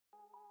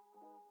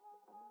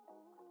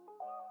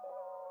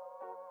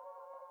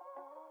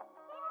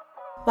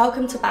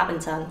Welcome to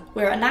Babington.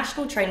 We're a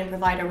national training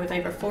provider with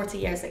over 40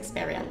 years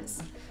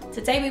experience.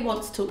 Today we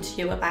want to talk to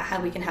you about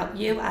how we can help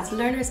you as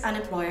learners and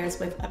employers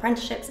with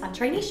apprenticeships and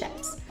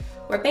traineeships.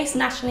 We're based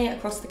nationally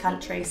across the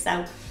country,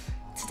 so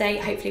today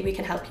hopefully we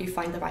can help you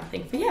find the right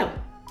thing for you.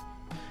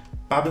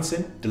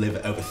 Babington deliver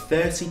over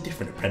 30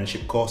 different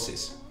apprenticeship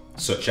courses,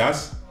 such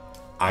as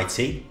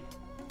IT,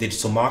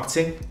 digital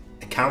marketing,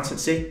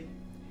 accountancy,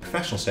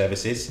 professional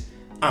services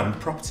and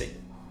property.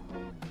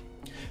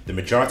 The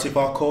majority of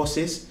our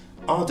courses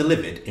are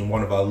delivered in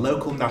one of our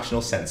local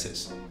national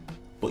centres,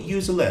 but you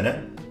as a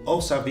learner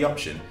also have the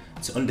option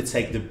to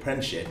undertake the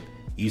apprenticeship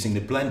using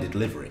the blended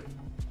delivery.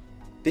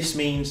 This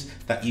means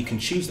that you can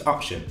choose the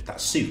option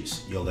that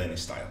suits your learning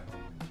style.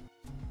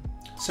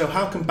 So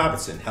how can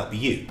Babington help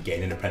you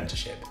gain an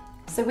apprenticeship?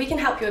 So we can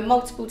help you in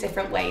multiple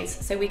different ways.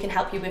 So we can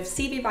help you with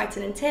CV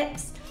writing and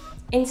tips,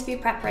 interview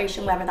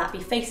preparation, whether that be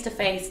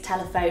face-to-face,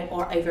 telephone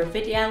or over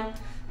video.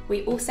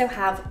 We also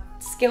have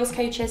skills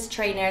coaches,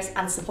 trainers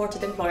and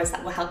supported employers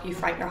that will help you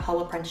throughout your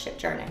whole apprenticeship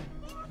journey.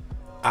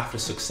 After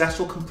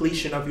successful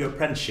completion of your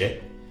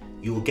apprenticeship,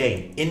 you will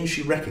gain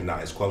industry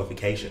recognised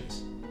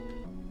qualifications.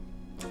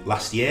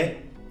 Last year,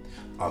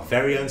 our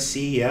very own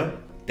CEO,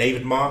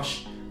 David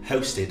Marsh,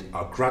 hosted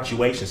our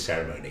graduation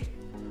ceremony,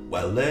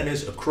 where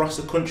learners across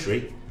the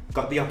country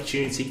got the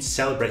opportunity to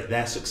celebrate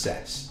their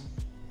success.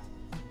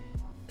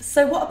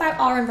 So what about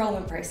our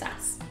enrolment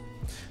process?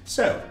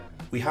 So,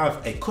 we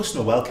have a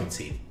customer welcome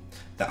team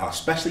that are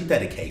specially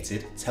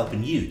dedicated to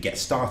helping you get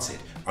started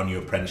on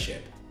your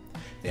apprenticeship.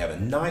 They have a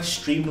nice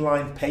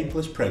streamlined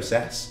paperless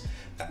process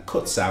that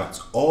cuts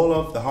out all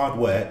of the hard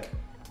work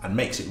and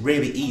makes it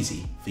really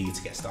easy for you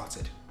to get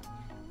started.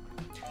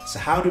 So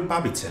how do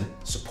Babington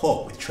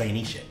support with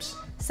traineeships?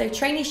 So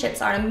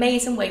traineeships are an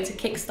amazing way to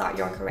kickstart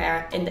your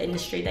career in the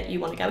industry that you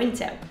want to go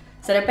into.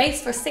 So they're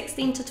based for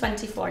 16 to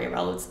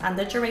 24-year-olds and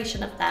the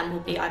duration of them will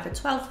be either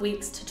 12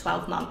 weeks to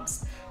 12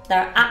 months.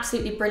 They're an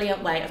absolutely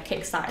brilliant way of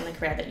kickstarting the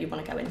career that you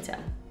want to go into.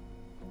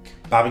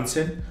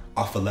 Babington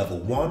offer level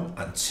 1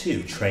 and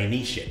 2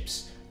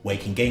 traineeships where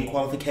you can gain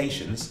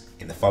qualifications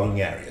in the following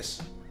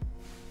areas: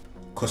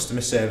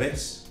 customer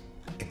service,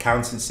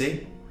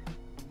 accountancy,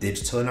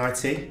 digital and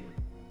IT,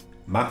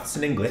 maths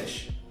and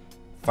English,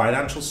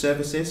 financial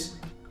services,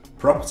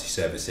 property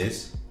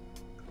services,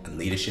 and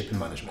leadership and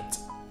management.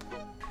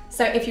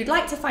 So if you'd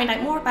like to find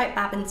out more about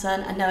Babington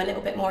and know a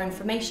little bit more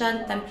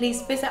information, then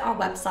please visit our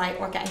website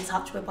or get in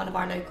touch with one of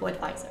our local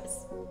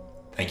advisors.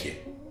 Thank you.